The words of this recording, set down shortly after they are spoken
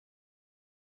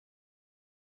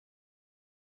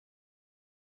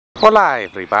Hola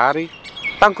everybody!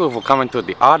 Thank you for coming to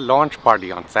the odd launch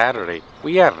party on Saturday.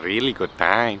 We had a really good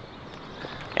time.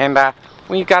 And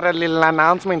we got a little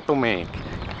announcement to make.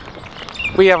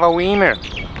 We have a winner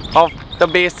of the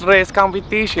best race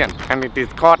competition, and it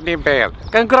is Courtney Bell.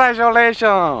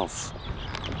 Congratulations!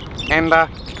 And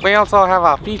we also have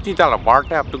a $50 bar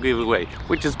tab to give away,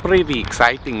 which is pretty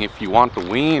exciting if you want to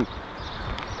win.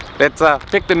 Let's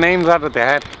pick the names out of the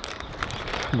hat.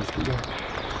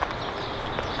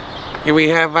 Here we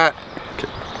have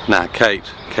nah, Kate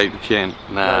can.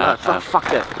 Nah, fuck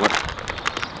that.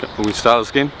 What? We start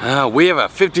again? We have a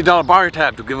 $50 bar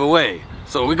tab to give away.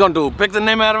 So we're going to pick the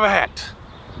name out of a hat.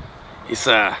 It's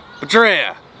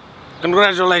Betrayer.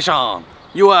 Congratulations.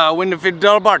 You win the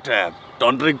 $50 bar tab.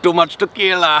 Don't drink too much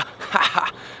tequila.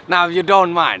 Now if you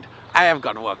don't mind, I have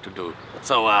got work to do.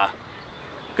 So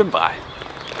goodbye.